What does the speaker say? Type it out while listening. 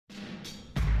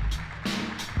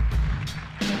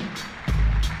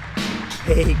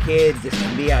Hey kids, this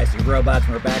is me, I See Robots,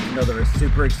 and we're back for another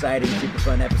super exciting, super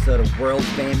fun episode of World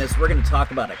Famous. We're going to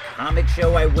talk about a comic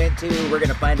show I went to. We're going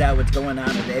to find out what's going on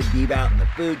with Ed Bebout and the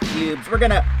Food Cubes. We're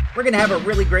gonna have a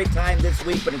really great time this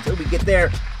week, but until we get there,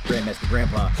 Grandmaster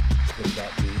Grandpa, take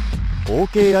that beat.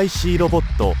 OKIC ロボ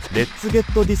ット Let's get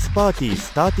this party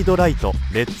started right.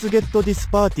 Let's get this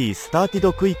party started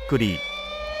quickly.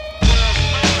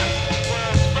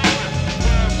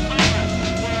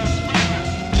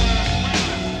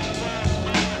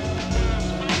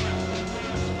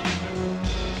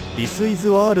 This is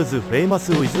world's famous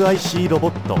with IC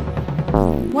robot.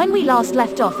 When we last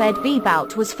left off, Ed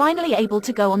Bebout was finally able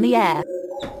to go on the air.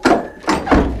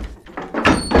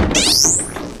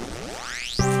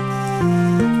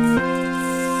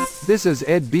 This is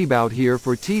Ed Bebout here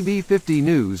for TV50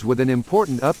 News with an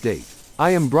important update. I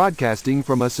am broadcasting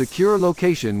from a secure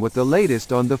location with the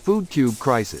latest on the food cube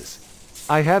crisis.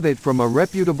 I have it from a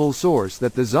reputable source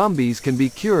that the zombies can be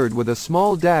cured with a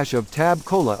small dash of Tab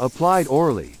Cola applied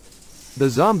orally. The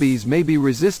zombies may be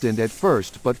resistant at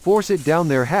first, but force it down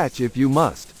their hatch if you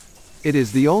must. It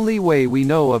is the only way we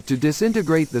know of to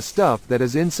disintegrate the stuff that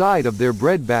is inside of their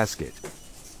bread basket.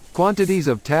 Quantities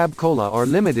of Tab Cola are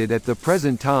limited at the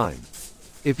present time.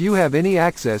 If you have any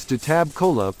access to Tab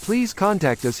Cola, please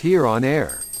contact us here on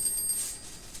air.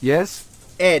 Yes?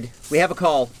 Ed, we have a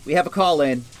call. We have a call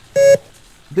in.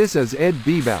 This is Ed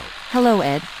Bebout. Hello,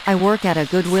 Ed. I work at a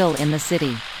Goodwill in the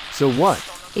city. So what?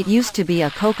 It used to be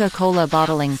a Coca-Cola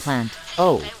bottling plant.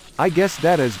 Oh, I guess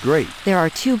that is great. There are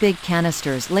 2 big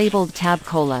canisters labeled Tab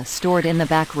Cola stored in the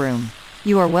back room.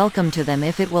 You are welcome to them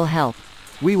if it will help.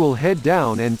 We will head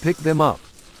down and pick them up.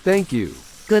 Thank you.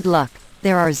 Good luck.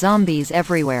 There are zombies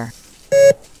everywhere.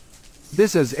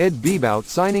 This is Ed Bebout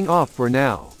signing off for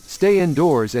now. Stay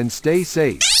indoors and stay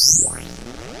safe.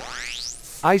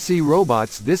 I See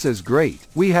Robots, this is great.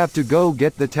 We have to go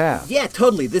get the tab. Yeah,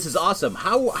 totally. This is awesome.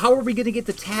 How are we going to get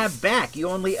the tab back? You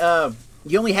only have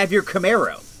your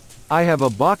Camaro. I have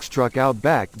a box truck out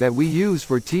back that we use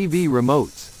for TV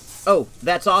remotes. Oh,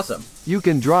 that's awesome. You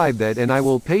can drive that and I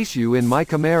will pace you in my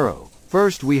Camaro.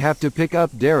 First we have to pick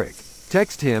up Derek.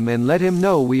 Text him and let him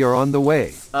know we are on the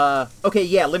way. Okay,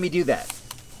 yeah, let me do that.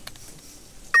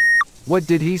 What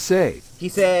did he say? He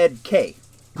said K.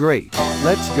 Great.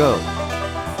 Let's go.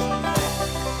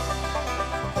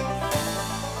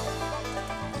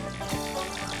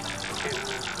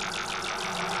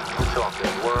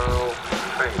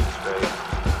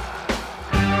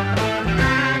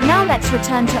 Now let's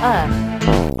return to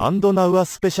Earth. And now a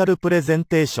special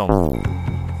presentation.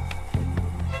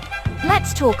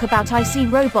 Let's talk about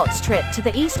IC Robots' trip to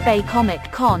the East Bay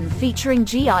Comic Con featuring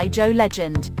G.I. Joe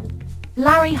legend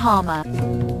Larry Hama.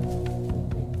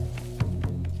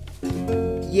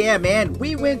 Yeah, man,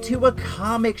 we went to a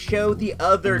comic show the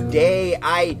other day.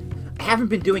 I haven't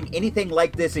been doing anything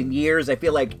like this in years. I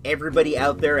feel like everybody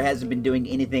out there hasn't been doing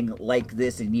anything like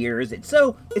this in years. It's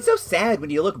so sad when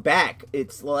you look back.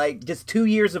 It's like just 2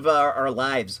 years of our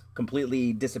lives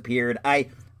completely disappeared. I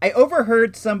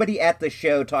overheard somebody at the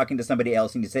show talking to somebody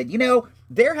else, and he said,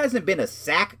 there hasn't been a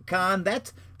SacCon.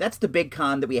 That's the big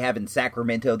con that we have in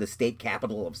Sacramento, the state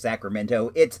capital of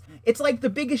Sacramento. It's like the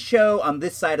biggest show on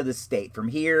this side of the state. From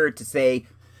here to say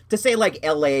like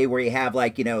LA, where you have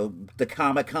like, the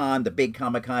Comic-Con, the big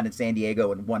Comic-Con in San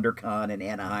Diego, and WonderCon in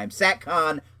Anaheim.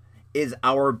 SacCon is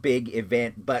our big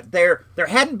event, but there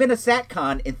hadn't been a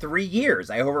SacCon in 3 years,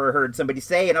 I overheard somebody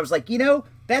say, and I was like,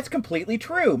 that's completely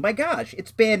true. My gosh,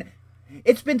 it's been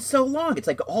so long. It's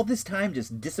like all this time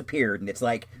just disappeared, and it's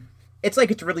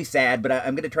really sad, but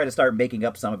I'm going to try to start making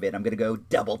up some of it. I'm going to go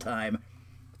double time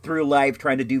through life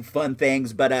trying to do fun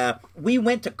things, but we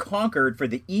went to Concord for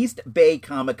the East Bay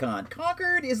Comic-Con.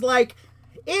 Concord is like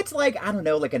I don't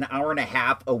know, like an hour and a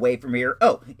half away from here.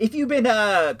 Oh, if you've been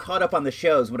caught up on the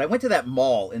shows, when I went to that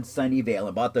mall in Sunnyvale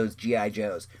and bought those G.I.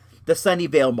 Joes, the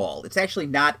Sunnyvale Mall, it's actually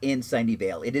not in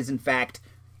Sunnyvale. It is, in fact,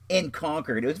 in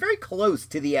Concord. It was very close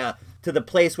to the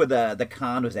place where the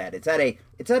con was at. It's at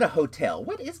a hotel.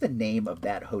 What is the name of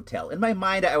that hotel? In my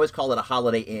mind, I always call it a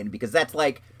Holiday Inn, because that's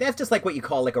just like what you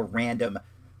call like a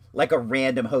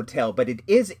random hotel. But it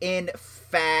is, in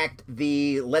fact,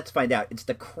 let's find out. It's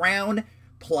the Crown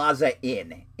Plaza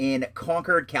Inn in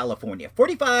Concord, California.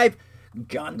 45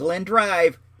 John Glenn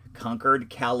Drive,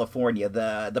 Concord, California.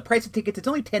 The price of tickets, it's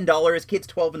only $10. Kids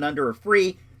 12 and under are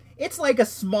free. It's like a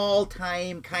small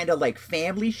time kind of like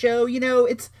family show,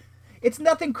 it's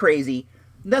nothing crazy,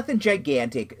 nothing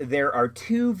gigantic. There are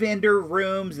 2 vendor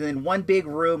rooms and then 1 big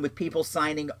room with people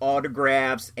signing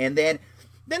autographs, and then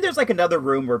there's like another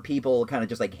room where people kind of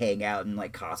just like hang out and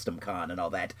like Costume Con and all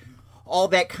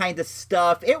that kind of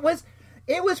stuff.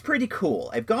 It was pretty cool.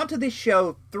 I've gone to this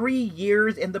show 3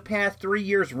 years in the past, 3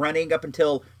 years running up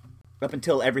until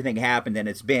everything happened, and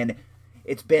it's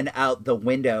been out the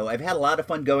window. I've had a lot of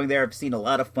fun going there. I've seen a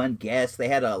lot of fun guests. They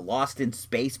had a Lost in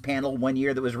Space panel one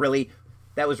year that was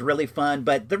really fun.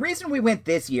 But the reason we went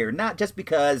this year, not just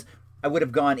because I would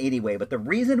have gone anyway, but the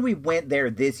reason we went there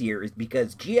this year is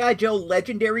because G.I. Joe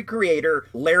legendary creator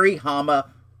Larry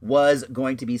Hama was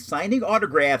going to be signing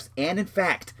autographs and, in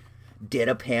fact, did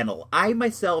a panel. I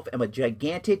myself am a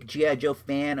gigantic G.I. Joe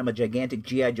fan. I'm a gigantic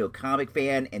G.I. Joe comic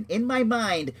fan, and in my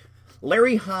mind,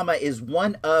 Larry Hama is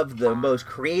one of the most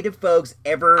creative folks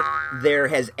there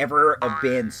has ever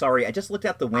been. Sorry, I just looked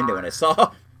out the window and I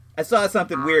saw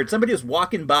something weird. Somebody was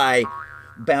walking by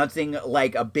bouncing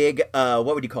like a big, what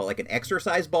would you call it, like an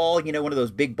exercise ball? You know, one of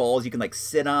those big balls you can like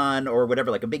sit on or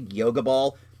whatever, like a big yoga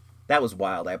ball. That was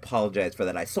wild. I apologize for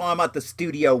that. I saw him out the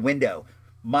studio window.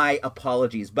 My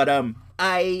apologies. But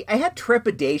I had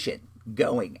trepidation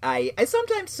going. I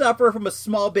sometimes suffer from a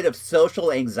small bit of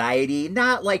social anxiety,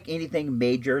 not like anything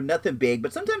major, nothing big,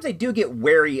 but sometimes I do get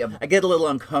wary I get a little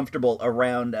uncomfortable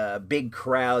around big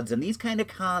crowds, and these kind of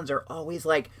cons are always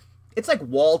like, it's like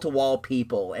wall-to-wall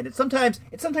people, and it sometimes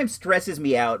stresses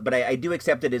me out, but I do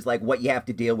accept it as like what you have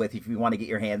to deal with if you want to get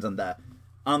your hands on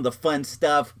the fun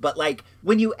stuff. But like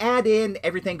when you add in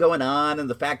everything going on and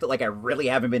the fact that like I really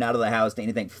haven't been out of the house to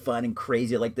anything fun and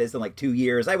crazy like this in like 2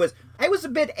 years, I was a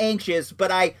bit anxious,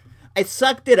 but I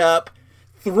sucked it up,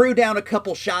 threw down a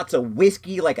couple shots of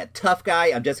whiskey like a tough guy.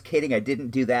 I'm just kidding. I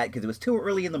didn't do that because it was too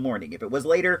early in the morning. If it was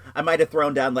later, I might have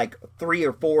thrown down like 3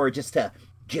 or 4 just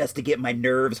to get my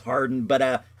nerves hardened. But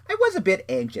I was a bit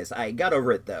anxious. I got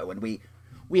over it though, and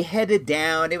we headed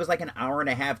down. It was like an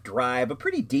hour-and-a-half drive, a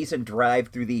pretty decent drive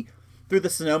through the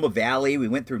Sonoma Valley. We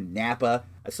went through Napa.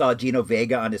 I saw Gino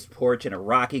Vega on his porch in a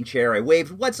rocking chair. I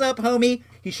waved, "What's up, homie?"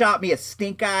 He shot me a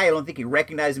stink eye. I don't think he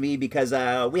recognized me because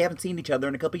we haven't seen each other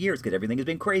in a couple years because everything has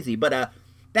been crazy. But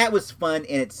that was fun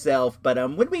in itself. But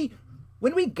when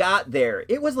we got there,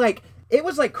 it was like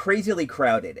crazily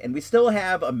crowded, and we still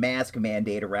have a mask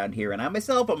mandate around here, and I'm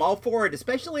all for it,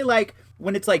 especially like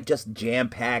when it's like just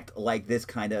jam-packed like this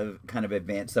kind of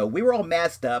event. So we were all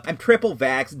masked up. I'm triple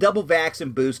vax, double vax,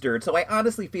 and boosted, so I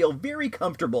honestly feel very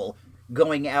comfortable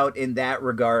going out in that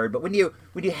regard. But when you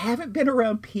haven't been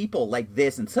around people like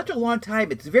this in such a long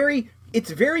time, it's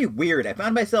very weird. I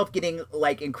found myself getting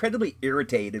like incredibly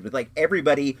irritated with like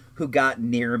everybody who got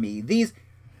near me.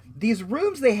 These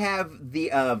rooms they have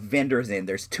the vendors in,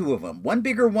 there's 2 of them. One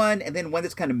bigger one, and then one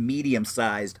that's kind of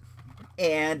medium-sized.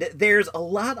 And there's a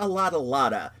lot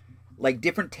of, like,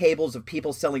 different tables of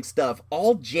people selling stuff,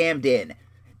 all jammed in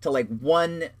to, like,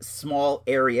 one small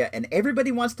area. And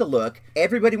everybody wants to look.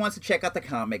 Everybody wants to check out the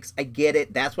comics. I get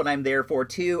it. That's what I'm there for,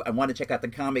 too. I want to check out the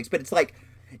comics. But it's, like,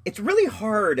 it's really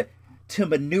hard to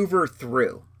maneuver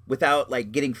through without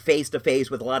like getting face to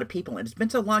face with a lot of people. And it's been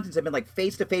so long since I've been like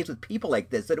face to face with people like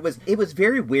this that it was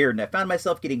very weird, and I found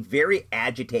myself getting very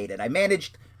agitated. I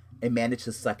managed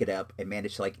to suck it up. I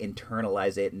managed to like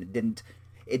internalize it, and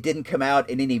it didn't come out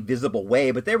in any visible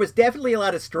way, but there was definitely a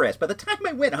lot of stress. By the time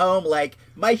I went home, like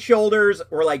my shoulders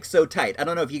were like so tight. I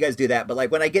don't know if you guys do that, but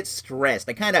like when I get stressed,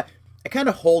 I kind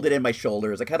of hold it in my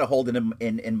shoulders. I kind of hold it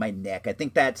in my neck. I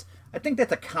think that's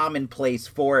a common place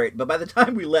for it. But by the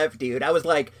time we left, dude, I was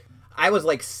like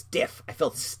stiff. I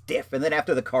felt stiff. And then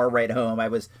after the car ride home, I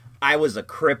was a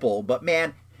cripple. But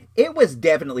man, it was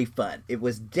definitely fun. It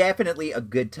was definitely a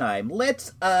good time.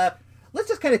 Let's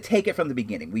just kind of take it from the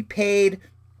beginning. We paid.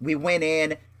 We went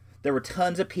in. There were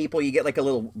tons of people. You get like a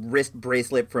little wrist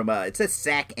bracelet from it says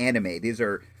SAC Anime. These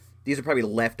are probably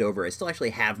leftover. I still actually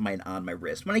have mine on my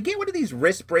wrist. When I get one of these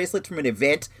wrist bracelets from an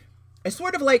event, I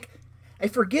sort of like, I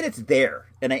forget it's there,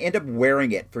 and I end up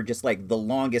wearing it for just like the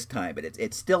longest time, but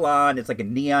it's still on. It's like a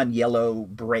neon yellow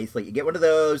bracelet. You get one of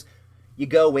those, you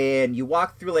go in, you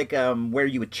walk through like where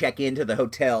you would check into the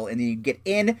hotel, and then you get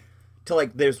in to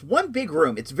like, there's one big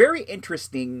room. It's very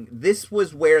interesting. This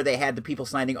was where they had the people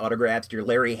signing autographs, your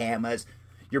Larry Hamas,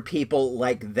 your people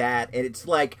like that, and it's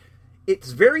like, it's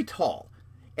very tall.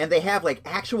 And they have like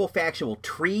actual factual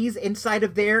trees inside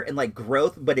of there and like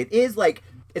growth, but it is like,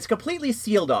 it's completely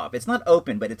sealed off. It's not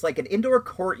open, but it's like an indoor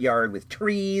courtyard with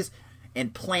trees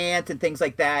and plants and things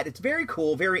like that. It's very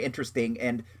cool, very interesting.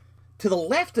 And to the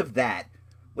left of that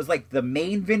was like the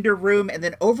main vendor room. And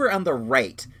then over on the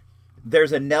right,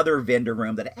 there's another vendor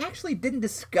room that I actually didn't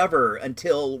discover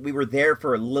until we were there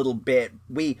for a little bit.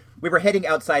 We were heading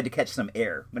outside to catch some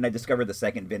air when I discovered the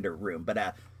second vendor room.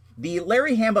 But the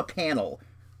Larry Hama panel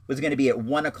was going to be at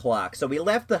 1 o'clock. So we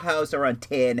left the house around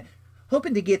 10,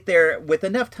 hoping to get there with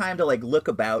enough time to like look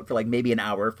about for like maybe an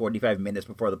hour, 45 minutes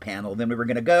before the panel. Then we were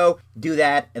going to go do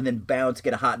that and then bounce,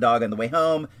 get a hot dog on the way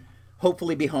home.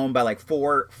 Hopefully be home by like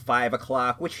 4, 5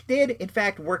 o'clock, which did in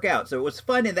fact work out. So it was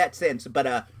fun in that sense.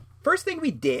 But first thing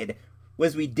we did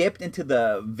was we dipped into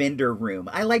the vendor room.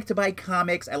 I like to buy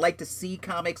comics. I like to see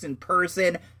comics in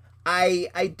person.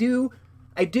 I do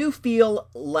feel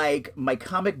like my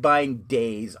comic buying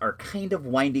days are kind of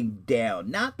winding down.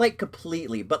 Not like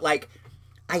completely, but like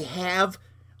I have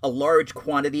a large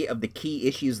quantity of the key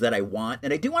issues that I want.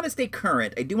 And I do want to stay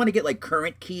current. I do want to get like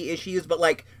current key issues, but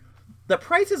like the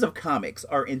prices of comics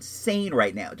are insane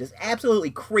right now. Just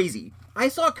absolutely crazy. I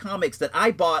saw comics that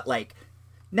I bought like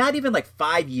not even like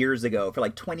 5 years ago for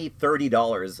like $20,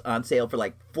 $30 on sale for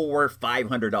like $400,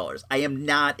 $500. I am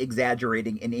not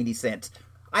exaggerating in any sense.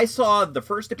 I saw the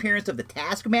first appearance of the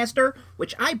Taskmaster,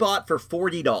 which I bought for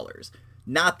 $40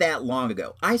 not that long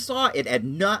ago. I saw it at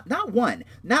not one,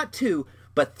 not two,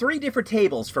 but 3 different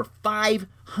tables for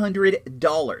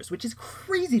 $500, which is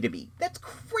crazy to me. That's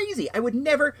crazy. I would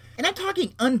never, and I'm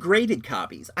talking ungraded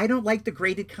copies. I don't like the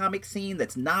graded comic scene.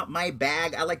 That's not my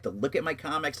bag. I like to look at my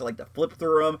comics. I like to flip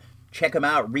through them, check them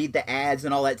out, read the ads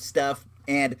and all that stuff.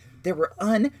 And there were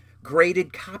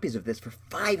ungraded copies of this for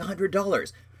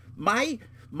 $500.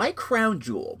 My crown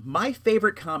jewel, my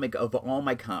favorite comic of all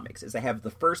my comics, is I have the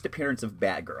first appearance of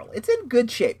Batgirl. It's in good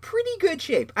shape, pretty good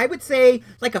shape. I would say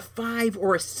like a 5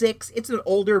 or a 6. It's an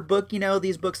older book, you know.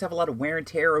 These books have a lot of wear and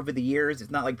tear over the years.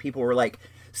 It's not like people were like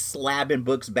slabbing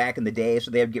books back in the day, so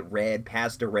they would get read,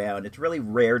 passed around. It's really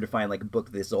rare to find like a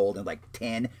book this old in like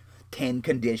 10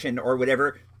 condition or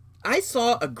whatever. I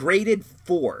saw a graded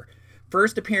 4,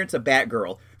 first appearance of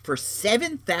Batgirl, for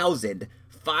 $7,500.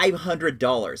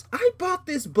 I bought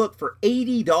this book for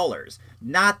 $80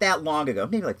 not that long ago,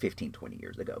 maybe like 15, 20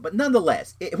 years ago. But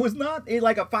nonetheless, it was not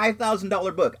like a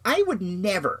 $5,000 book. I would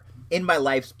never in my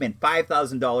life spend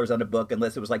 $5,000 on a book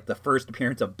unless it was like the first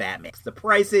appearance of Batman. The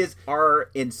prices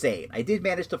are insane. I did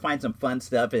manage to find some fun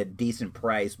stuff at a decent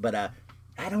price, but I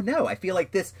don't know. I feel like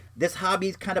this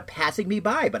hobby's kind of passing me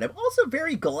by, but I'm also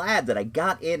very glad that I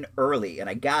got in early and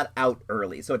I got out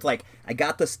early. So it's like I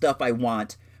got the stuff I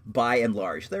want by and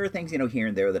large. There are things, you know, here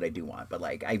and there that I do want, but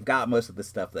like I've got most of the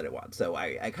stuff that I want. So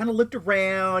I kind of looked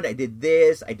around. I did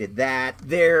this, I did that.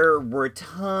 There were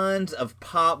tons of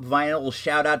pop vinyl.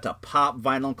 Shout out to pop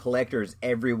vinyl collectors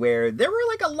everywhere. There were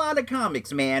like a lot of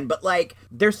comics, man, but like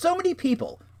there's so many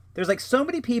people. There's like so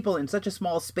many people in such a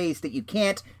small space that you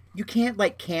can't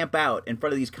like camp out in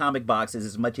front of these comic boxes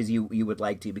as much as you would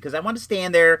like to, because I want to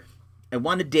stand there, I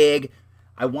want to dig,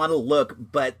 I want to look,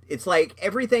 but it's like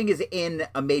everything is in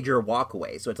a major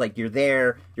walkway. So it's like you're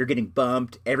there, you're getting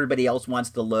bumped, everybody else wants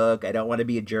to look. I don't want to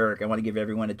be a jerk. I want to give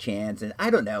everyone a chance. And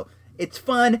I don't know. It's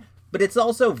fun, but it's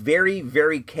also very,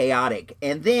 very chaotic.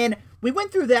 And then we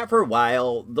went through that for a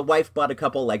while. The wife bought a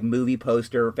couple like movie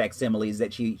poster facsimiles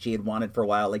that she had wanted for a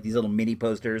while, like these little mini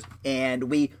posters. And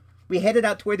we headed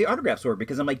out to where the autographs were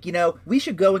because I'm like, you know, we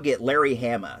should go and get Larry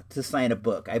Hama to sign a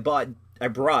book. I brought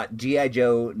G.I.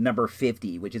 Joe number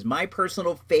 50, which is my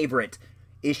personal favorite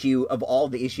issue of all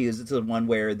the issues. It's the one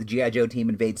where the G.I. Joe team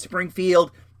invades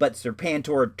Springfield, but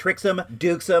Serpentor tricks them,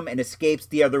 dukes them, and escapes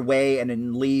the other way, and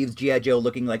then leaves G.I. Joe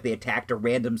looking like they attacked a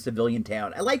random civilian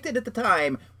town. I liked it at the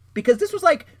time because this was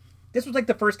like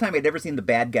the first time I'd ever seen the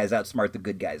bad guys outsmart the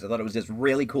good guys. I thought it was just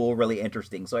really cool, really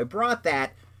interesting. So I brought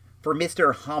that for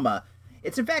Mr. Hama.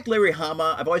 It's in fact Larry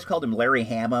Hama. I've always called him Larry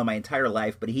Hama my entire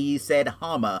life, but he said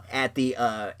Hama at the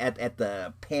at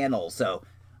the panel, so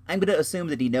I'm going to assume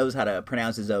that he knows how to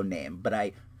pronounce his own name. But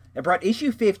I brought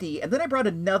issue 50, and then I brought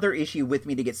another issue with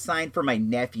me to get signed for my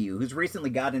nephew, who's recently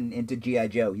gotten into G.I.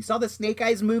 Joe. He saw the Snake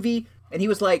Eyes movie, and he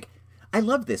was like, I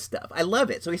love this stuff. I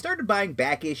love it. So he started buying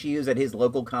back issues at his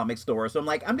local comic store. So I'm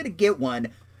like, I'm going to get one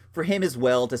for him as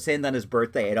well to send on his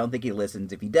birthday. I don't think he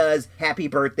listens. If he does, happy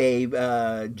birthday,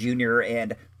 Junior,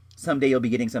 and someday you'll be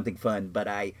getting something fun. But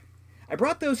I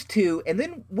brought those two, and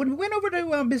then when we went over to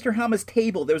Mr. Hama's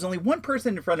table, there was only one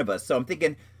person in front of us, so I'm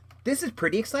thinking, this is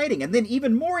pretty exciting. And then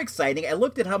even more exciting, I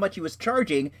looked at how much he was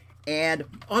charging, and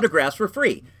autographs were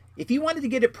free. If you wanted to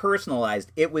get it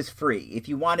personalized, it was free. If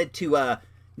you wanted to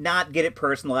not get it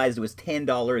personalized, it was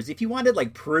 $10. If you wanted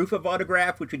like proof of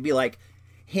autograph, which would be like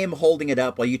him holding it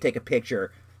up while you take a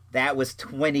picture, that was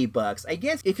 $20. I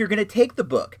guess if you're going to take the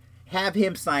book, have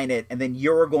him sign it, and then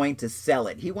you're going to sell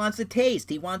it. He wants a taste.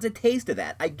 He wants a taste of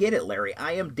that. I get it, Larry.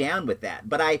 I am down with that.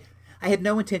 But I had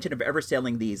no intention of ever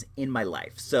selling these in my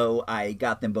life, so I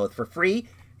got them both for free.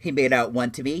 He made out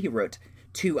one to me. He wrote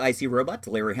 "To Icy Robot"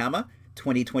 to Larry Hama,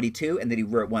 2022, and then he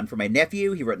wrote one for my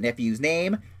nephew. He wrote nephew's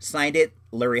name, signed it,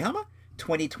 Larry Hama,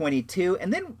 2022.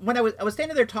 And then when I was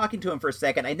standing there talking to him for a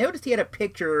second, I noticed he had a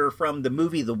picture from the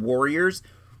movie The Warriors,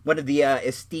 one of the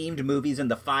esteemed movies in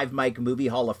the 5 Mike Movie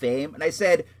Hall of Fame. And I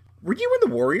said, "Were you in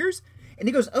The Warriors?" And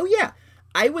he goes, "Oh yeah,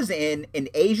 I was in an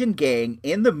Asian gang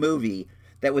in the movie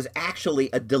that was actually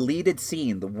a deleted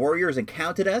scene. The Warriors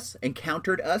encountered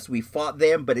us, we fought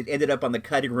them, but it ended up on the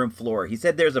cutting room floor." He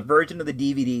said there's a version of the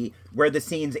DVD where the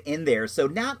scene's in there. So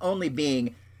not only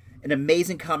being an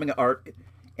amazing comic artist,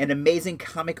 an amazing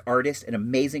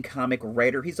comic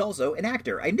writer, he's also an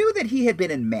actor. I knew that he had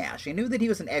been in MASH. I knew that he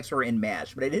was an extra in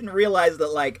MASH, but I didn't realize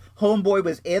that, like, Homeboy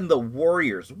was in The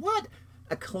Warriors. What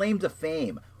a claim to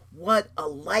fame. What a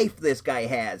life this guy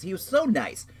has. He was so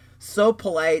nice, so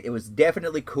polite. It was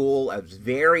definitely cool. I was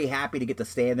very happy to get to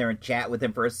stand there and chat with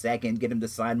him for a second, get him to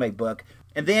sign my book.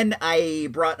 And then I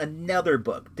brought another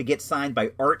book to get signed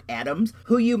by Art Adams,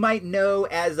 who you might know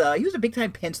as, he was a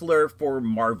big-time penciler for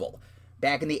Marvel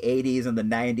back in the 80s and the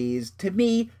 90s. To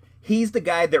me, he's the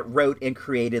guy that wrote and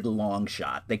created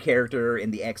Longshot, the character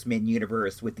in the X-Men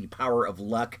universe with the power of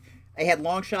luck. I had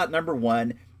Longshot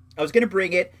 #1. I was going to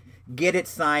bring it, get it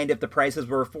signed if the prices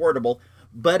were affordable,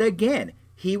 but again,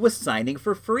 he was signing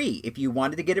for free. If you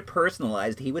wanted to get it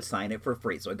personalized, he would sign it for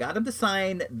free. So I got him to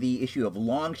sign the issue of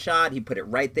Longshot. He put it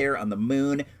right there on the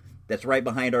moon. That's right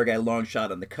behind our guy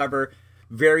Longshot on the cover.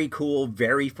 Very cool,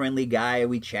 very friendly guy.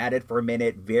 We chatted for a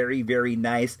minute. Very, very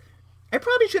nice. I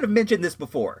probably should have mentioned this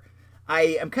before.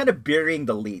 I am kind of burying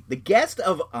the lead. The guest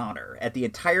of honor at the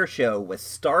entire show was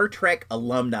Star Trek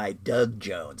alumni Doug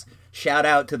Jones. Shout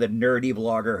out to the nerdy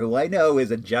blogger who I know is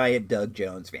a giant Doug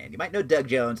Jones fan. You might know Doug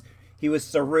Jones. He was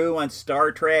Saru on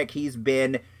Star Trek. He's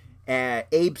been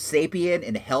Abe Sapien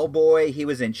in Hellboy. He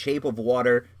was in Shape of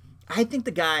Water. I think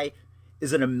the guy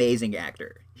is an amazing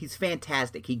actor. He's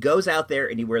fantastic. He goes out there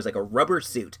and he wears like a rubber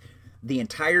suit the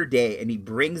entire day, and he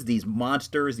brings these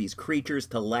monsters, these creatures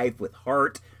to life with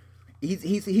heart.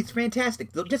 He's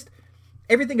fantastic. Just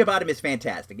everything about him is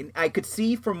fantastic. And I could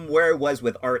see from where I was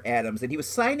with Art Adams that he was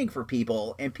signing for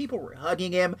people, and people were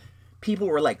hugging him. People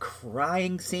were like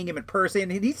crying seeing him in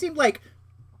person, and he seemed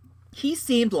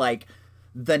like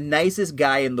the nicest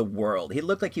guy in the world. He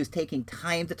looked like he was taking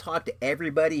time to talk to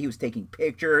everybody. He was taking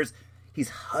pictures. He's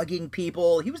hugging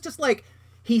people. He was just like,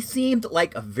 he seemed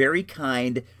like a very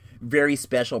kind, very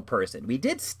special person. We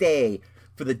did stay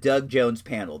for the Doug Jones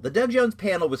panel. The Doug Jones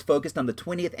panel was focused on the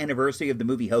 20th anniversary of the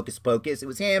movie Hocus Pocus. It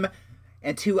was him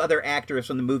and 2 other actors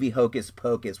from the movie Hocus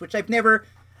Pocus, which I've never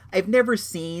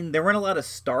seen. There weren't a lot of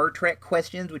Star Trek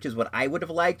questions, which is what I would have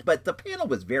liked, but the panel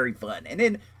was very fun.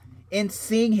 And in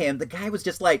seeing him, the guy was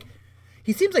just like,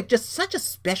 he seems like just such a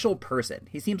special person.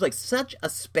 He seems like such a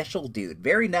special dude.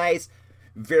 Very nice,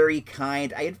 very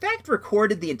kind. I, in fact,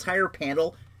 recorded the entire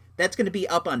panel. That's going to be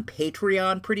up on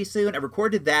Patreon pretty soon. I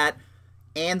recorded that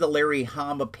and the Larry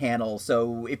Hama panel.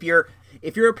 So if you're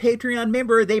a Patreon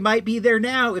member, they might be there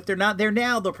now. If they're not there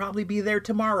now, they'll probably be there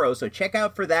tomorrow. So check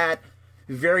out for that.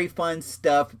 Very fun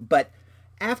stuff. But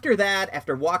after that,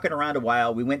 after walking around a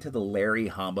while, we went to the Larry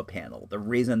Hama panel. The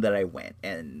reason that I went.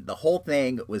 And the whole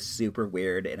thing was super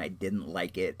weird, and I didn't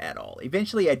like it at all.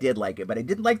 Eventually, I did like it, but I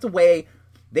didn't like the way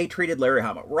they treated Larry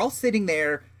Hama. We're all sitting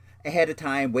there ahead of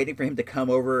time, waiting for him to come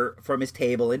over from his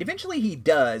table, and eventually he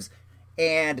does.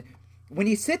 And when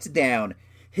he sits down,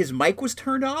 his mic was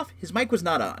turned off. His mic was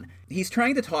not on. He's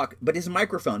trying to talk, but his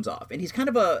microphone's off. And he's kind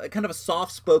of a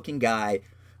soft-spoken guy.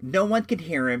 No one could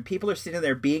hear him. People are sitting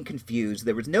there being confused.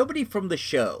 There was nobody from the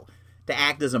show to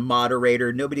act as a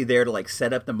moderator. Nobody there to, like,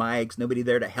 set up the mics. Nobody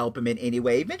there to help him in any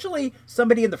way. Eventually,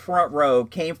 somebody in the front row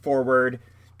came forward.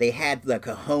 They had the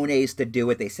cojones to do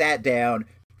it. They sat down,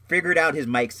 figured out his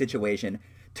mic situation,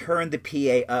 turned the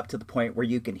PA up to the point where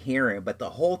you can hear him. But the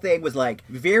whole thing was, like,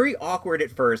 very awkward at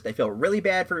first. I felt really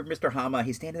bad for Mr. Hama.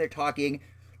 He's standing there talking.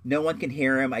 No one can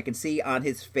hear him. I can see on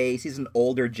his face, he's an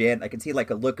older gent. I can see,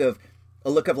 like, a look of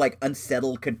like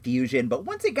unsettled confusion. But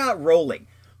once it got rolling,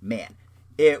 man,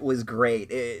 it was great.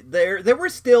 There were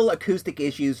still acoustic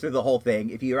issues through the whole thing.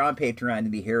 If you're on Patreon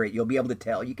and you hear it, you'll be able to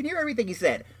tell. You can hear everything he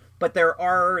said, but there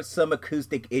are some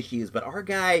acoustic issues. But our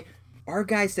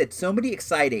guy said so many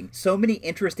exciting, so many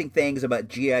interesting things about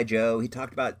G.I. Joe. He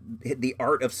talked about the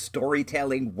art of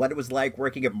storytelling, what it was like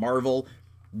working at Marvel,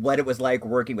 what it was like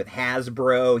working with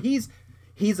Hasbro.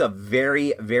 He's a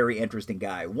very, very interesting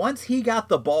guy. Once he got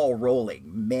the ball rolling,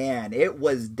 man, it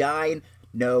was dynamite.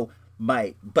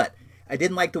 But I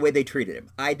didn't like the way they treated him.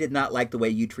 I did not like the way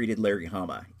you treated Larry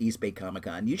Hama, East Bay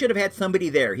Comic-Con. You should have had somebody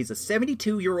there. He's a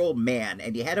 72-year-old man,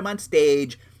 and you had him on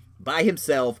stage by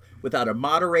himself without a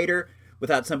moderator,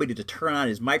 without somebody to turn on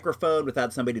his microphone,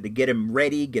 without somebody to get him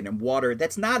ready, get him water.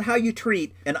 That's not how you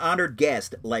treat an honored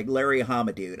guest like Larry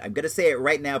Hama, dude. I'm going to say it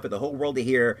right now for the whole world to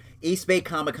hear. East Bay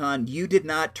Comic-Con, you did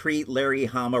not treat Larry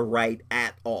Hama right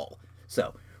at all.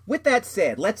 So, with that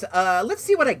said, let's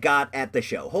see what I got at the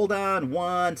show. Hold on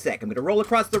one sec. I'm going to roll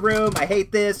across the room. I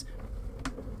hate this.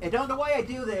 I don't know why I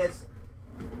do this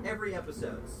every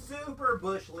episode. Super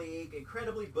Bush League,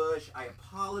 incredibly Bush. I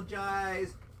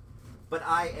apologize. But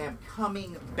I am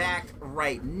coming back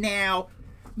right now.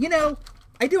 You know,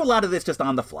 I do a lot of this just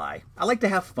on the fly. I like to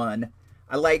have fun.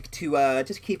 I like to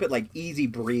just keep it like easy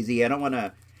breezy. I don't want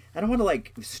to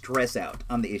like stress out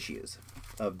on the issues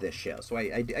of this show. So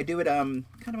I do it kind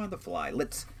of on the fly.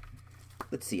 Let's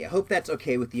see. I hope that's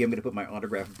okay with you. I'm going to put my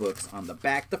autographed books on the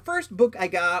back. The first book I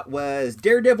got was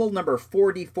Daredevil number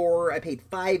 44. I paid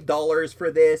 $5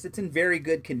 for this. It's in very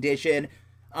good condition.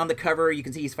 On the cover, you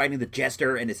can see he's fighting the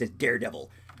Jester, and it says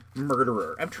Daredevil,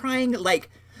 Murderer. I'm trying, like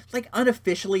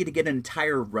unofficially to get an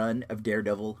entire run of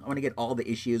Daredevil. I want to get all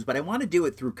the issues, but I want to do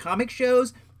it through comic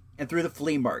shows and through the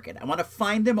flea market. I want to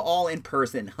find them all in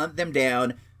person, hunt them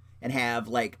down, and have,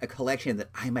 like, a collection that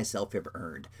I myself have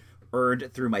earned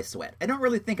through my sweat. I don't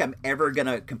really think I'm ever going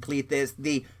to complete this.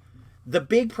 The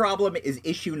big problem is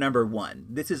issue number 1.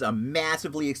 This is a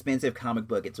massively expensive comic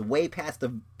book. It's way past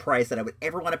the price that I would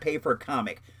ever want to pay for a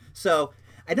comic. So,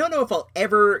 I don't know if I'll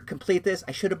ever complete this.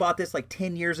 I should have bought this like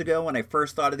 10 years ago when I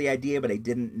first thought of the idea, but I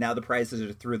didn't. Now the prices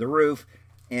are through the roof,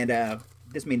 and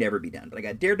this may never be done. But I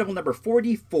got Daredevil number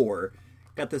 44.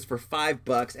 Got this for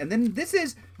 $5, and then this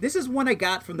is one I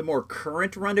got from the more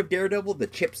current run of Daredevil, the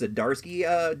Chip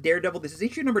Zdarsky Daredevil. This is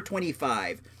issue number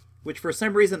 25. Which for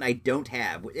some reason I don't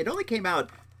have. It only came out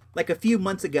like a few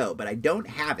months ago, but I don't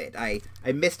have it. I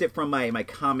missed it from my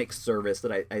comic service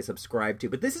that I subscribe to.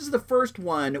 But this is the first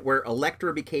one where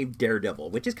Elektra became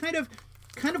Daredevil, which is kind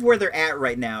of where they're at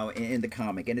right now in the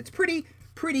comic, and it's pretty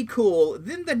cool.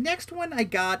 Then the next one I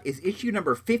got is issue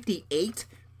number 58.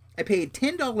 I paid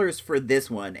 $10 for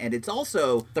this one, and it's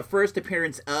also the first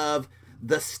appearance of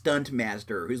the Stunt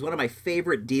Master, who's one of my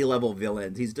favorite D-level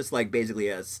villains. He's just like basically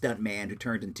a stunt man who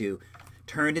turned into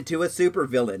a super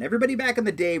villain. Everybody back in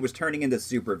the day was turning into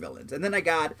super villains. And then I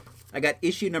got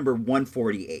issue number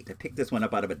 148. I picked this one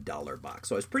up out of a dollar box.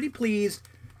 So I was pretty pleased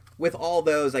with all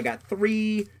those. I got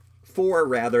four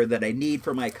that I need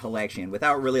for my collection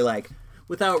without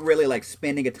really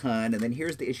spending a ton. And then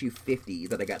here's the issue 50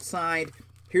 that I got signed.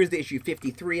 Here's the issue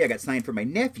 53 I got signed for my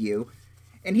nephew.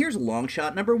 And here's Long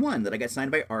Shot number 1 that I got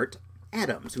signed by Art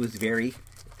Adams, who was very,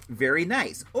 very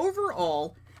nice.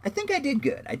 Overall, I think I did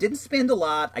good. I didn't spend a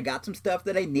lot. I got some stuff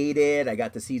that I needed. I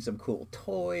got to see some cool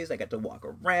toys. I got to walk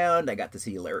around. I got to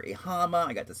see Larry Hama.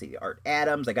 I got to see Art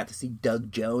Adams. I got to see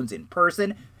Doug Jones in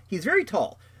person. He's very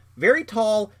tall, very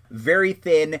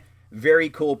thin, very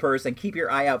cool person. Keep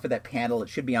your eye out for that panel. It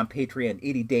should be on Patreon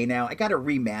any day now. I got to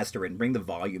remaster it and bring the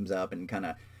volumes up and kind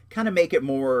of make it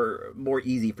more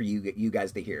easy for you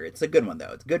guys to hear. It's a good one,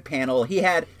 though. It's a good panel. He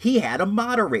had a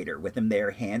moderator with him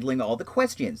there handling all the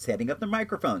questions, setting up the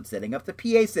microphone, setting up the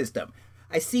PA system.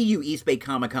 I see you, East Bay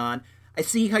Comic-Con. I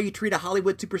see how you treat a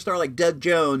Hollywood superstar like Doug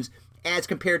Jones as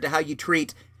compared to how you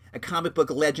treat a comic book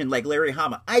legend like Larry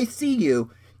Hama. I see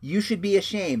you. You should be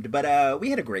ashamed. But we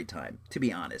had a great time, to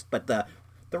be honest. But the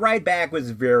ride back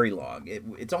was very long.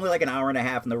 It's only like an hour and a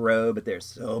half on the road, but there's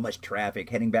so much traffic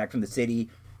heading back from the city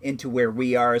into where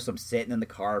we are, so I'm sitting in the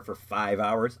car for 5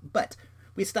 hours. But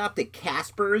we stopped at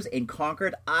Casper's in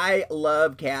Concord. I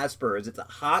love Casper's. It's a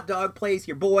hot dog place.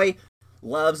 Your boy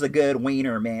loves a good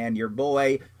wiener, man. Your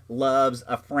boy loves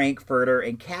a Frankfurter.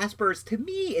 And Casper's, to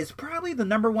me, is probably the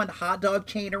number 1 hot dog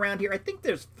chain around here. I think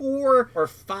there's 4 or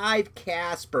 5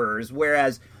 Casper's,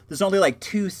 whereas there's only like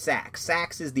 2 Saks.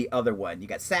 Saks is the other one. You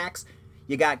got Saks,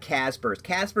 you got Casper's.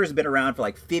 Casper's has been around for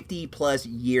like 50 plus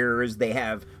years. They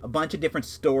have a bunch of different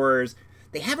stores.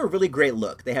 They have a really great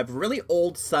look. They have really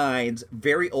old signs,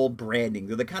 very old branding.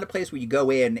 They're the kind of place where you go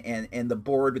in and the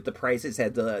board with the prices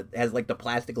has like the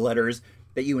plastic letters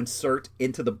that you insert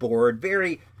into the board.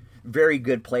 Very, very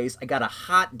good place. I got a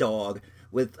hot dog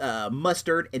with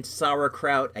mustard and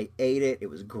sauerkraut. I ate it. It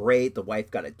was great. The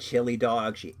wife got a chili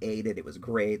dog. She ate it. It was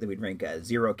great. Then we drank a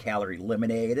 0-calorie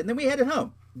lemonade, and then we headed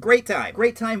home. Great time.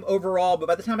 Great time overall, but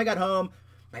by the time I got home,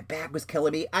 my back was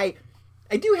killing me. I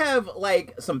do have,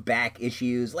 like, some back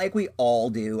issues, like we all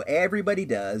do. Everybody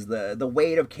does. The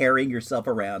weight of carrying yourself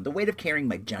around, the weight of carrying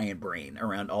my giant brain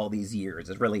around all these years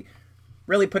has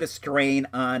really put a strain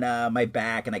on my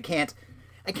back, and I can't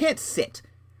sit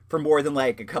for more than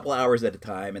like a couple hours at a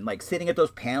time, and like sitting at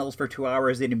those panels for 2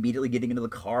 hours and immediately getting into the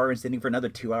car and sitting for another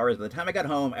 2 hours. By the time I got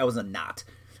home, I was a knot.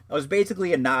 I was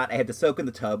basically a knot. I had to soak in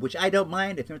the tub, which I don't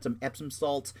mind. I threw in some Epsom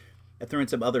salts. I threw in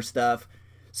some other stuff.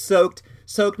 Soaked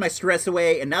my stress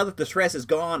away, and now that the stress is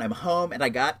gone, I'm home, and I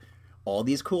got all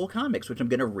these cool comics, which I'm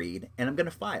going to read, and I'm going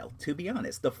to file. To be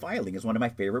honest, the filing is one of my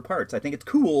favorite parts. I think it's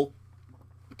cool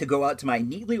to go out to my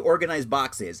neatly organized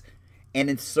boxes and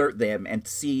insert them and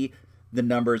see the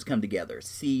numbers come together,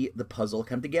 see the puzzle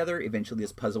come together. Eventually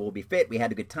this puzzle will be fit. We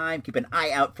had a good time. Keep an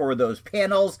eye out for those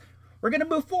panels. We're going to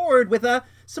move forward with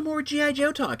some more G.I.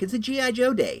 Joe talk. It's a G.I.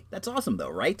 Joe day. That's awesome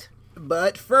though, right?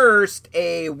 But first,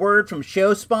 a word from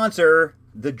show sponsor,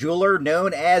 the jeweler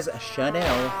known as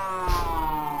Chanel.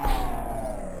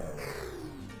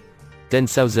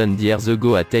 10,000 years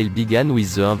ago a tale began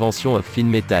with the invention of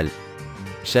fine metal.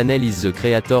 Chanel is the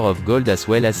creator of gold as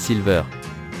well as silver.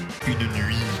 Une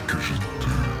nuit que j'ai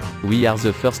peur. We are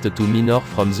the first to minor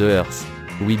from the earth.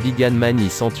 We began many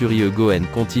centuries ago and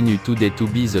continue today to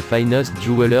be the finest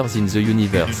jewelers in the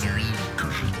universe. Une nuit que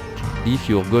j'ai peur. If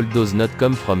your gold does not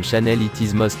come from Chanel, it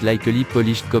is most likely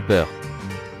polished copper.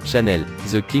 Chanel,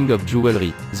 the king of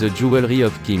jewelry, the jewelry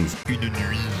of kings. Une nuit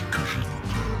que j'ai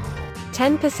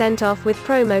peur. 10% off with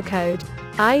promo code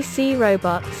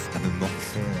ICRobots. À me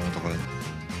morfondre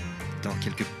dans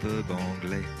quelques pubs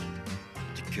anglais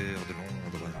du cœur de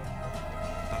Londres.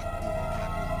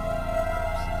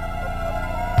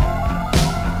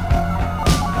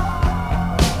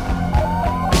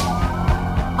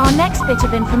 Our next bit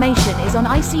of information is on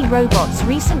IC Robot's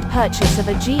recent purchase of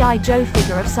a G.I. Joe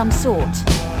figure of some sort.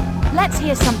 Let's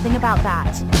hear something about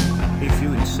that. If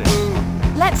you insist.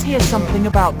 Let's hear something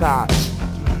about that.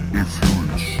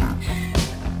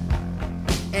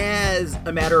 As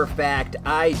a matter of fact,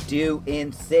 I do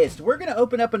insist. We're going to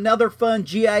open up another fun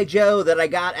G.I. Joe that I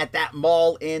got at that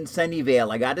mall in Sunnyvale.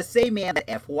 I gotta say, man, that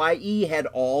FYE had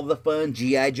all the fun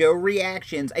G.I. Joe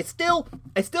reactions. I still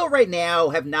right now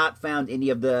have not found any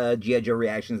of the G.I. Joe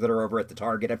reactions that are over at the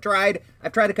Target. I've tried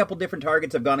a couple different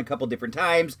Targets. I've gone a couple different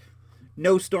times.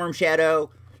 No Storm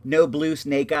Shadow. No Blue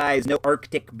Snake Eyes, no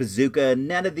Arctic Bazooka,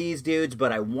 none of these dudes,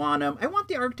 but I want them. I want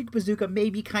the Arctic Bazooka,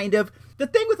 maybe, kind of. The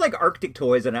thing with, like, Arctic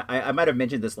toys, and I might have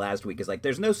mentioned this last week, is, like,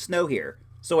 there's no snow here.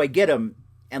 So I get them,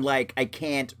 and, like, I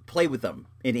can't play with them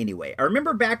in any way. I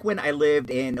remember back when I lived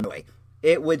in Illinois,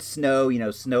 it would snow,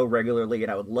 snow regularly,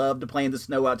 and I would love to play in the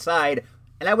snow outside.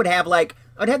 And I would have,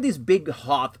 these big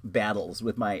Hoth battles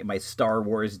with my Star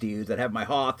Wars dudes. I'd have my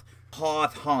Hoth,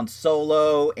 Han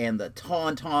Solo, and the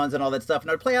Tauntauns and all that stuff, and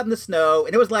I'd play out in the snow,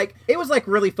 and it was like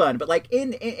really fun, but like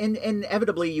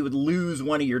inevitably you would lose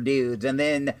one of your dudes, and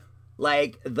then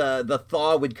like the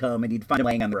thaw would come and you'd find him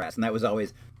laying on the grass, and that was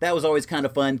always kind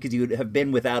of fun because you would have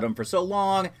been without him for so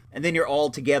long, and then you're all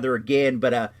together again.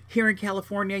 But here in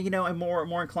California, I'm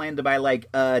more inclined to buy like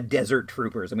Desert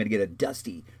Troopers. I'm gonna get a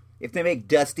Dusty. If they make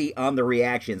Dusty on the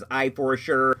reactions, I for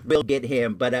sure will get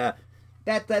him, but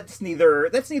That's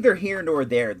neither here nor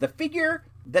there. The figure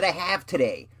that I have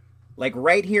today, like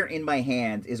right here in my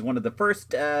hand, is one of the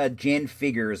first Gen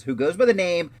figures who goes by the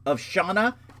name of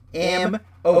Shauna M.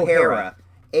 O'Hara,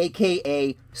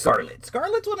 a.k.a. Scarlet.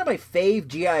 Scarlet's one of my fave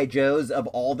G.I. Joes of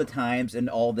all the times and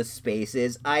all the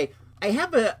spaces. I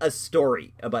have a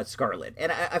story about Scarlet,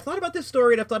 and I've thought about this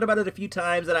story, and I've thought about it a few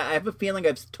times, and I have a feeling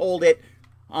I've told it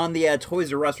on the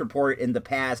Toys R Us report in the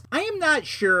past. I am not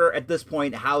sure at this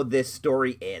point how this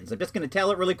story ends. I'm just going to tell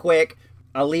it really quick.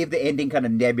 I'll leave the ending kind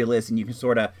of nebulous, and you can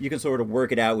sort of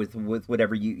work it out with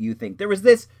whatever you think. There was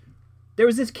this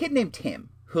kid named Tim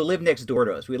who lived next door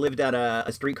to us. We lived on a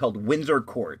street called Windsor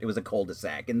Court. It was a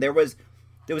cul-de-sac, and there was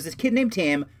this kid named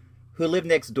Tim who lived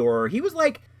next door. He was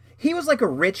like a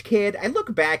rich kid. I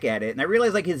look back at it, and I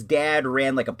realize like his dad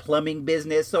ran like a plumbing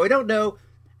business. So I don't know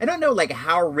like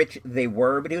how rich they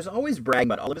were, but he was always bragging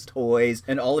about all of his toys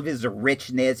and all of his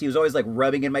richness. He was always like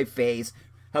rubbing in my face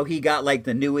how he got like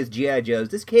the newest G.I. Joes.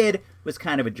 This kid was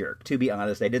kind of a jerk, to be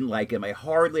honest. I didn't like him. I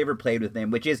hardly ever played with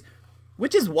him, which is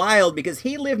wild because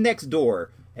he lived next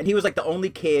door and he was like the only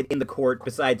kid in the court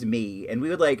besides me, and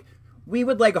we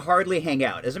would hardly hang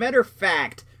out. As a matter of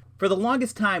fact, for the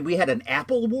longest time we had an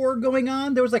apple war going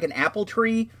on. There was like an apple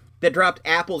tree that dropped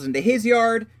apples into his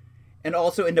yard and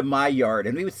also into my yard,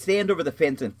 and we would stand over the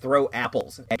fence and throw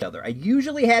apples at each other. I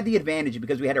usually had the advantage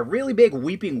because we had a really big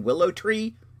weeping willow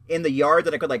tree in the yard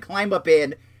that I could like climb up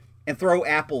in and throw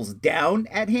apples down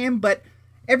at him, but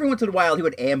every once in a while he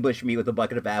would ambush me with a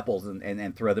bucket of apples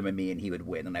and throw them at me, and he would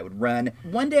win, and I would run.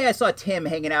 One day I saw Tim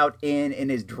hanging out in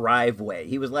his driveway.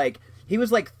 He was he was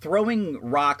like throwing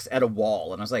rocks at a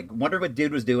wall, and I was like wondering what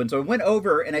dude was doing. So I went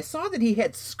over and I saw that he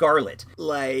had Scarlet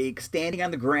like standing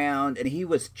on the ground, and he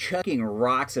was chucking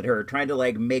rocks at her, trying to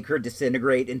like make her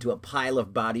disintegrate into a pile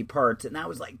of body parts. And I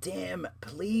was like, damn,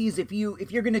 please, if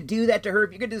you're gonna do that to her,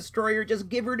 if you're gonna destroy her, just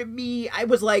give her to me. I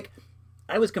was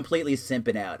completely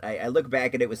simping out. I look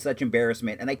back at it with such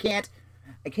embarrassment, and I can't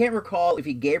recall if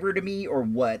he gave her to me or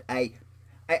what. I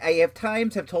have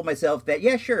times have told myself that,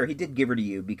 yeah, sure, he did give her to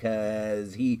you,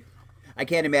 because I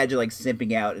can't imagine like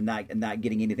simping out and not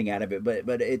getting anything out of it.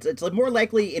 But it's more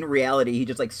likely in reality he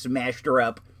just like smashed her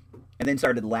up and then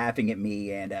started laughing at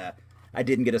me, and I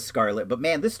didn't get a Scarlet. But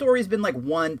man, this story's been like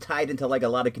one tied into like a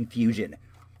lot of confusion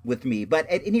with me. But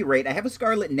at any rate, I have a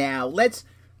Scarlet now. Let's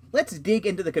dig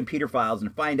into the computer files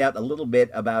and find out a little bit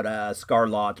about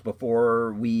Scarlet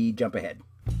before we jump ahead.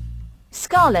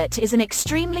 Scarlet is an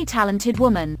extremely talented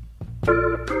woman.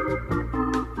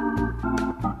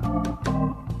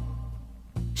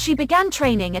 She began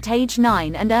training at age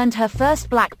 9 and earned her first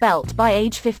black belt by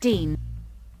age 15.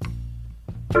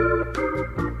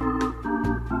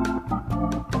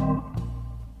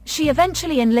 She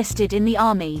eventually enlisted in the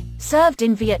army, served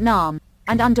in Vietnam,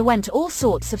 and underwent all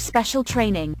sorts of special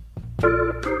training.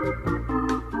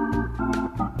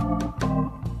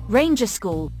 Ranger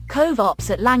School, Cove Ops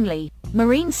at Langley,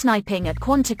 Marine sniping at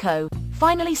Quantico,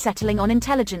 finally settling on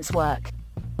intelligence work.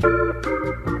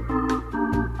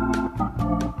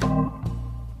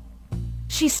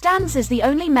 She stands as the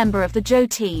only member of the Joe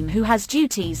team who has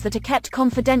duties that are kept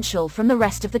confidential from the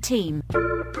rest of the team.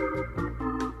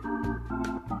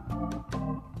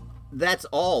 That's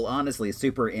all, honestly,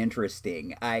 super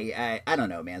interesting. I don't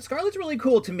know, man. Scarlet's really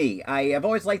cool to me. I've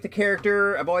always liked the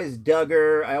character. I've always dug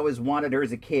her. I always wanted her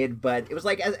as a kid, but it was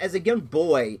like, as a young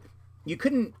boy, you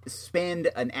couldn't spend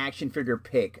an action figure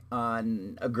pick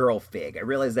on a girl fig. I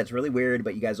realize that's really weird,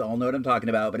 but you guys all know what I'm talking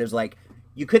about. But it was like,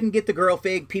 you couldn't get the girl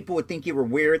fig. People would think you were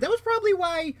weird. That was probably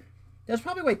why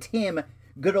Tim,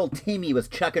 good old Timmy, was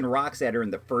chucking rocks at her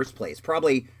in the first place.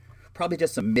 Probably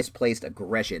just some misplaced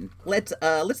aggression. Let's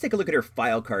take a look at her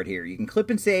file card here. You can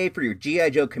clip and save for your G.I.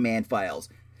 Joe command files.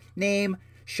 Name,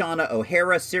 Shauna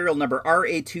O'Hara, serial number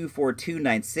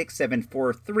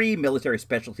RA242967443, military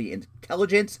specialty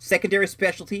intelligence, secondary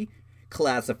specialty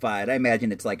classified. I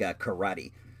imagine it's like a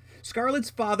karate. Scarlet's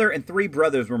father and 3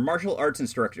 brothers were martial arts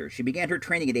instructors. She began her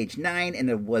training at age 9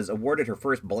 and was awarded her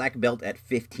first black belt at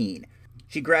 15.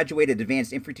 She graduated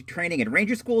advanced infantry training at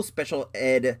Ranger School, Special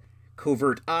Ed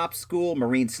Covert Ops School,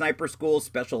 Marine Sniper School,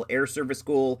 Special Air Service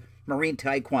School, Marine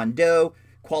Taekwondo,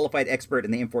 qualified expert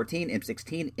in the M14,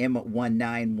 M16,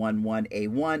 M1911A1,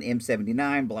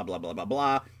 M79, blah, blah, blah, blah,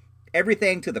 blah.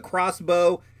 Everything to the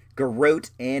crossbow,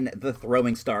 garrote, and the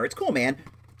throwing star. It's cool, man.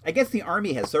 I guess the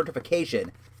Army has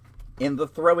certification in the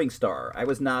throwing star. I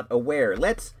was not aware.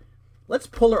 Let's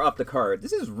pull her off the card.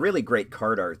 This is really great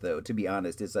card art, though, to be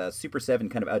honest. It's Super 7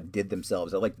 kind of outdid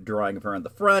themselves. I like the drawing of her on the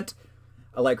front.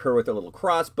 I like her with her little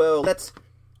crossbow. Let's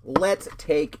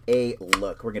take a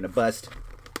look. We're going to bust.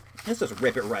 Let's just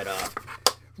rip it right off.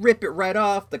 Rip it right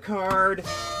off the card.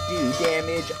 Do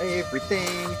damage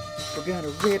everything. We're going to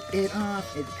rip it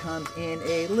off. It comes in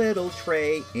a little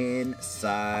tray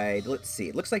inside. Let's see.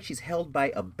 It looks like she's held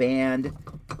by a band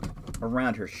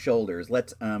around her shoulders.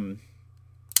 Let's, Arthur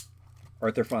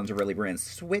Fonzarelli brand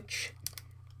switch.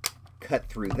 Cut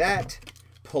through that.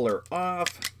 Pull her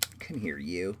off. Come here,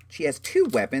 you. She has 2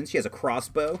 weapons. She has a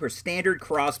crossbow. Her standard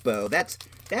crossbow. That's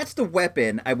the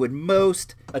weapon I would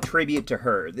most attribute to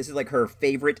her. This is like her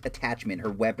favorite attachment,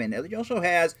 her weapon. She also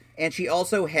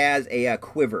has a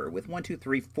quiver with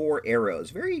 4 arrows.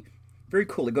 Very, very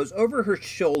cool. It goes over her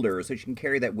shoulder, so she can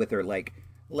carry that with her like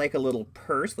a little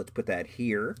purse. Let's put that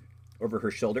here over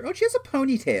her shoulder. Oh, she has a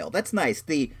ponytail. That's nice.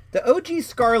 The OG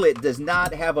Scarlet does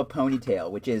not have a ponytail,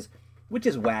 which is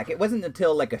whack. It wasn't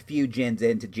until like a few gens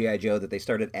into G.I. Joe that they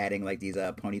started adding like these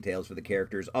ponytails for the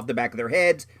characters off the back of their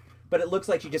heads. But it looks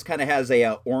like she just kind of has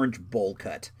a orange bowl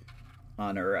cut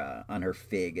on her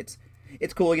fig.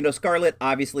 It's cool. You know, Scarlet,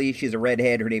 obviously, she's a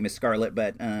redhead. Her name is Scarlet,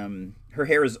 but her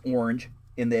hair is orange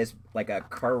in this, like a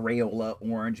Crayola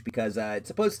orange, because it's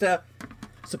supposed to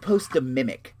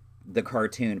mimic the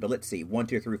cartoon. But let's see. 1,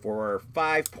 2, 3, 4,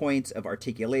 5 points of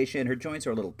articulation. Her joints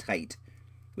are a little tight,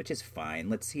 which is fine.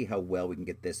 Let's see how well we can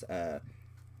get this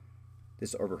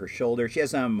over her shoulder. She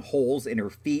has some holes in her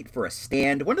feet for a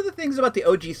stand. One of the things about the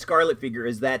OG Scarlet figure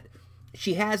is that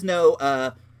she has no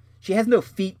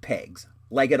feet pegs,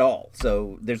 like at all.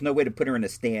 So there's no way to put her in a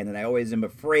stand, and I always am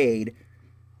afraid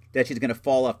that she's going to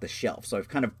fall off the shelf. So I've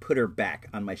kind of put her back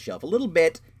on my shelf a little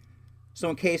bit, so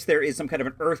in case there is some kind of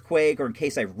an earthquake or in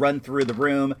case I run through the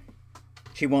room,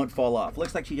 she won't fall off.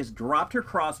 Looks like she just dropped her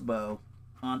crossbow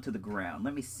onto the ground.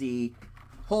 Let me see.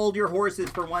 Hold your horses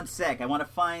for 1 sec. I want to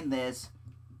find this.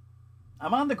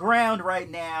 I'm on the ground right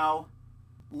now,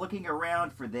 looking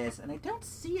around for this, and I don't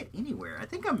see it anywhere. I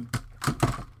think I'm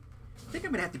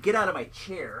gonna have to get out of my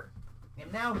chair.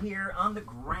 I'm now here on the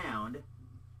ground,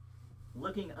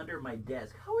 looking under my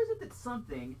desk. How is it that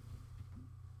something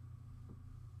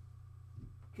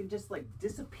can just like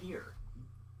disappear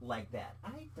like that?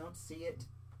 I don't see it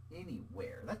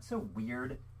anywhere. That's so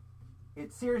weird.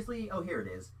 It seriously, oh, here it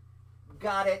is.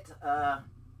 Got it.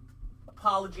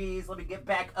 Apologies. Let me get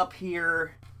back up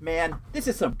here. Man, this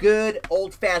is some good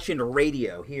old-fashioned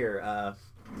radio here.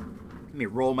 Let me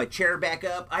roll my chair back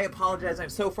up. I apologize. I'm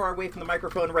so far away from the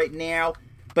microphone right now.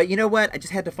 But you know what? I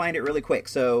just had to find it really quick.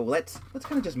 So let's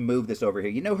kind of just move this over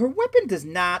here. You know, her weapon does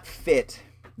not fit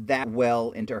that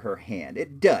well into her hand.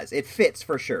 It does. It fits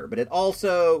for sure. But it's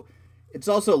also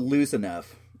loose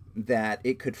enough that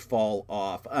it could fall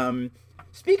off.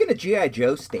 Speaking of G.I.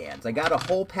 Joe stands, I got a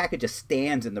whole package of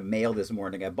stands in the mail this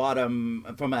morning. I bought them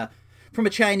from a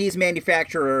Chinese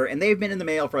manufacturer, and they've been in the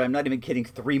mail for, I'm not even kidding,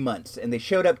 3 months. And they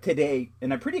showed up today,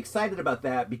 and I'm pretty excited about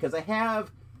that because I have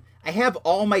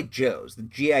all my Joes, the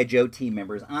G.I. Joe team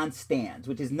members, on stands,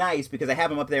 which is nice because I have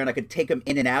them up there and I could take them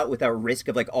in and out without risk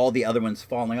of like all the other ones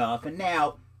falling off. And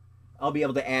now I'll be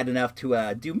able to add enough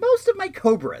to do most of my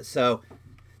Cobras. So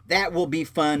that will be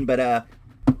fun, but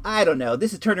I don't know.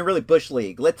 This is turning really Bush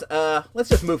League. Let's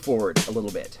just move forward a little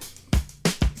bit.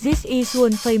 This is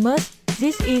one famous.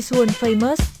 This is one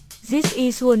famous. This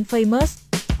is one famous.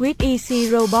 With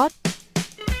EC Robot.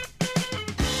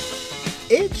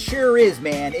 It sure is,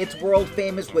 man. It's world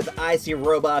famous with IC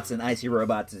Robots, and IC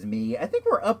Robots is me. I think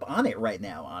we're up on it right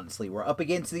now, honestly. We're up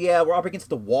against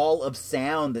the wall of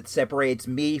sound that separates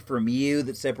me from you,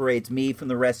 that separates me from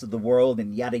the rest of the world,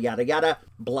 and yada yada yada.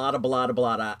 Blada blada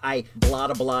blada. I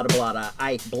blada blada blada.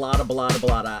 I blada blada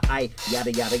blada. I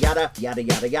yada yada yada. Yada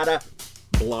yada yada.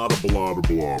 Blada blada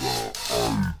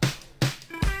blada.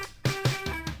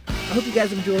 I hope you guys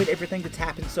have enjoyed everything that's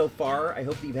happened so far. I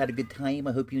hope that you've had a good time.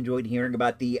 I hope you enjoyed hearing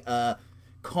about the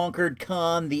Concord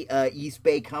Con, the East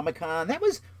Bay Comic Con. That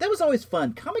was always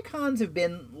fun. Comic Cons have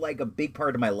been like a big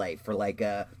part of my life for like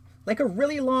a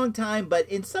really long time, but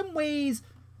in some ways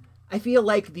I feel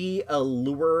like the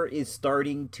allure is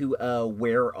starting to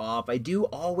wear off. I do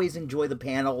always enjoy the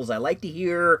panels. I like to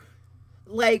hear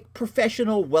like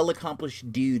professional,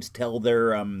 well-accomplished dudes tell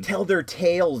their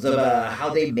tales of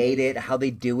how they made it, how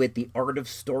they do it. The art of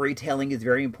storytelling is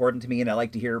very important to me, and I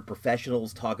like to hear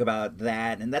professionals talk about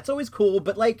that, and that's always cool.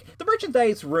 But like the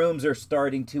merchandise rooms are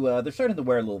starting to wear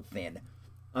a little thin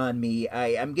on me.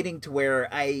 I'm getting to where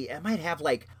I might have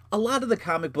like a lot of the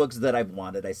comic books that I've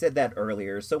wanted. I said that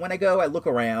earlier. So when I go, I look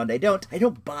around. I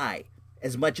don't buy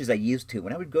as much as I used to.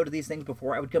 When I would go to these things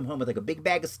before, I would come home with like a big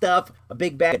bag of stuff, a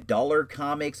big bag of dollar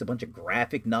comics, a bunch of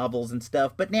graphic novels and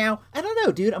stuff. But now, I don't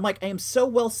know, dude. I'm like, I am so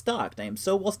well stocked. I am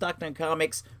so well stocked on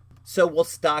comics, so well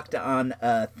stocked on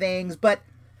things. But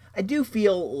I do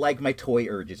feel like my toy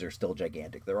urges are still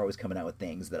gigantic. They're always coming out with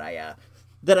things that I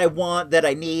want, that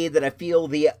I need, that I feel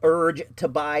the urge to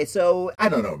buy. So I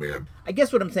don't know, man. I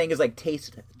guess what I'm saying is like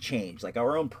taste change, like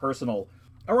our own personal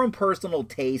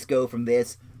tastes go from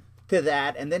this to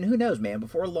that, and then who knows, man,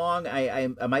 before long I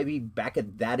might be back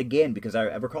at that again, because I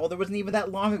recall there wasn't even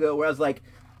that long ago where I was like,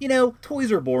 you know, toys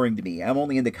are boring to me. I'm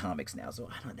only into comics now. So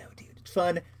I don't know, dude.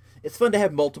 It's fun to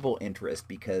have multiple interests,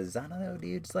 because I don't know,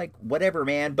 dude, it's like whatever,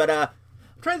 man. But I'm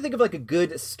trying to think of like a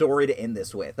good story to end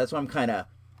this with. That's why I'm kind of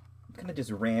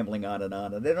just rambling on, and I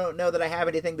don't know that I have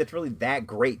anything that's really that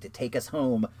great to take us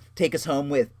home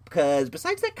with, because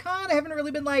besides that con, I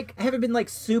haven't been like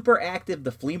super active.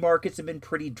 The flea markets have been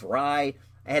pretty dry.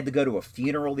 I had to go to a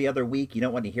funeral the other week. You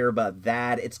don't want to hear about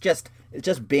that. It's just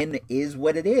is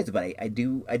what it is. But I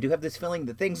do have this feeling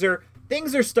that things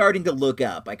are starting to look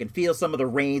up. I can feel some of the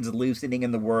reins loosening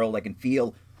in the world. I can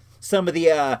feel some of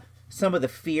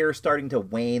the fear starting to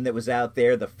wane that was out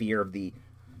there. The fear of the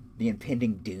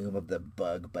impending doom of the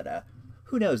bug, but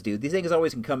who knows, dude? These things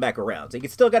always can come back around. So you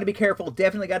still got to be careful.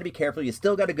 Definitely got to be careful. You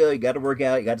still got to go. You got to work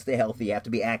out. You got to stay healthy. You have to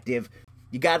be active.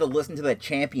 You got to listen to that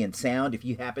champion sound if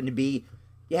you happen to be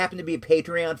a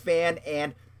Patreon fan.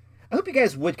 And I hope you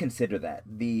guys would consider that.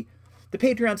 The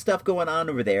Patreon stuff going on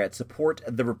over there at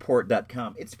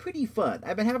supportthereport.com. It's pretty fun.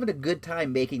 I've been having a good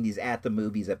time making these At the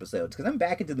Movies episodes, because I'm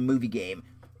back into the movie game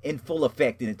in full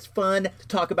effect, and it's fun to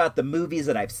talk about the movies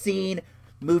that I've seen,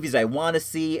 movies I want to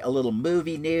see, a little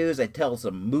movie news. I tell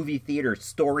some movie theater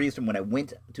stories from when I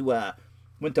went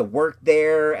to work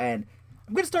there, and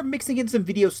I'm going to start mixing in some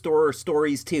video store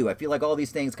stories too. I feel like all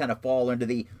these things kind of fall under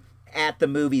the At the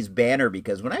Movies banner,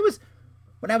 because when I was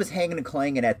hanging and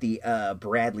clanging at the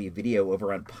Bradley Video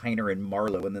over on Piner and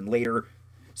Marlowe, and then later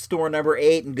Store Number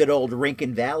 8 in good old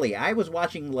Rincon Valley, I was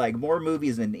watching like more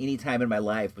movies than any time in my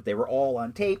life, but they were all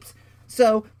on tapes.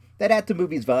 So that At the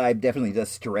Movies vibe definitely does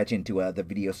stretch into the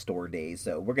video store days.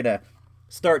 So we're gonna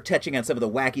start touching on some of the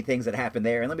wacky things that happen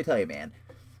there. And let me tell you, man,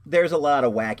 there's a lot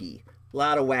of wacky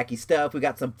stuff. We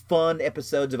got some fun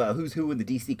episodes about who's who in the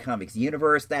DC Comics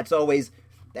universe. That's always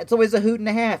a hoot and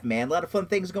a half, man. A lot of fun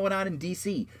things going on in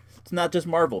DC. It's not just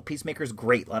Marvel. Peacemaker's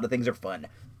great. A lot of things are fun.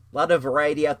 A lot of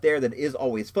variety out there that is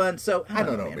always fun. So, I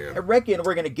don't know, man. I reckon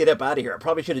we're going to get up out of here. I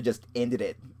probably should have just ended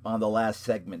it on the last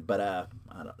segment, but I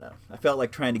don't know. I felt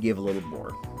like trying to give a little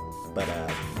more. But it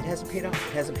hasn't paid off.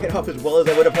 It hasn't paid off as well as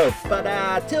I would have hoped.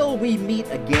 But till we meet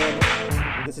again,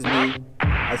 this is me,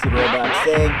 IC Robot,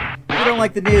 saying, if you don't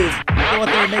like the news, go out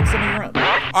there and make some of your own.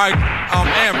 All right,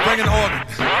 Am, bring in the organ.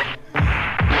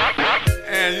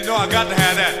 And you know I got to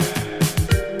have that.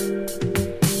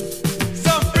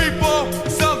 Some people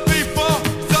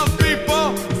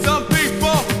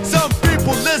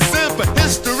listen for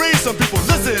history. Some people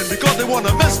listen because they want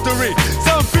a mystery.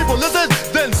 Some people listen,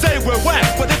 then say we're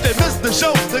whack. But if they miss the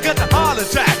show, they get a heart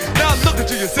attack. Now look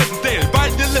at you sitting there,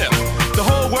 biting your lip. The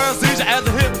whole world sees you as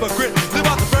a hypocrite. Live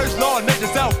out the first law and make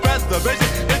yourself preservation.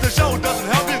 If the show doesn't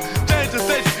help you, change the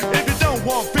station. If you don't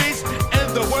want peace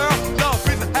in the world, love,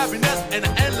 peace, and happiness in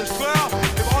an endless world.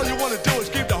 If all you want to do is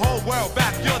keep the whole world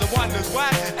back, you're the one that's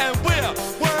whack. And we're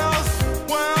world's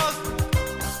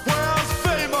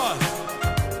famous.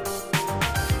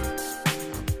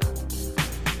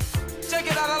 Check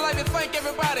it out, I'd like to thank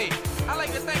everybody. I'd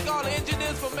like to thank all the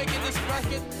engineers for making this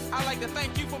record. I'd like to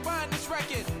thank you for buying this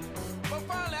record. But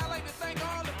finally, I'd like to thank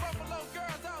all the Buffalo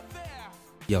girls out there.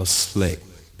 Yo, Slick.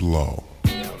 Blow.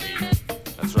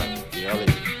 That's right,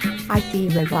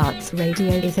 IC Robots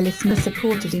Radio is a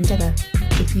listener-supported endeavor.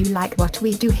 If you like what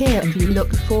we do here and you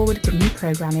look forward to new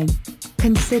programming,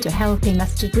 consider helping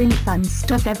us to bring fun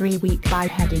stuff every week by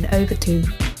heading over to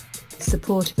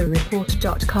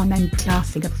supportthereport.com and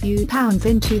tossing a few pounds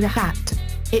into the hat.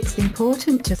 It's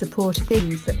important to support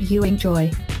things that you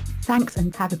enjoy. Thanks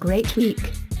and have a great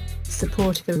week.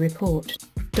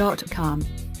 supportthereport.com.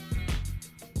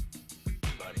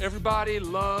 Everybody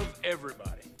loves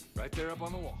everybody. Right there up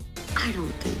on the wall. I don't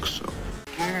think so.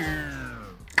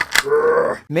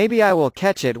 Maybe I will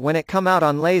catch it when it come out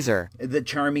on laser. The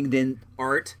charming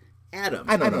art, Adam.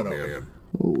 I don't know, man.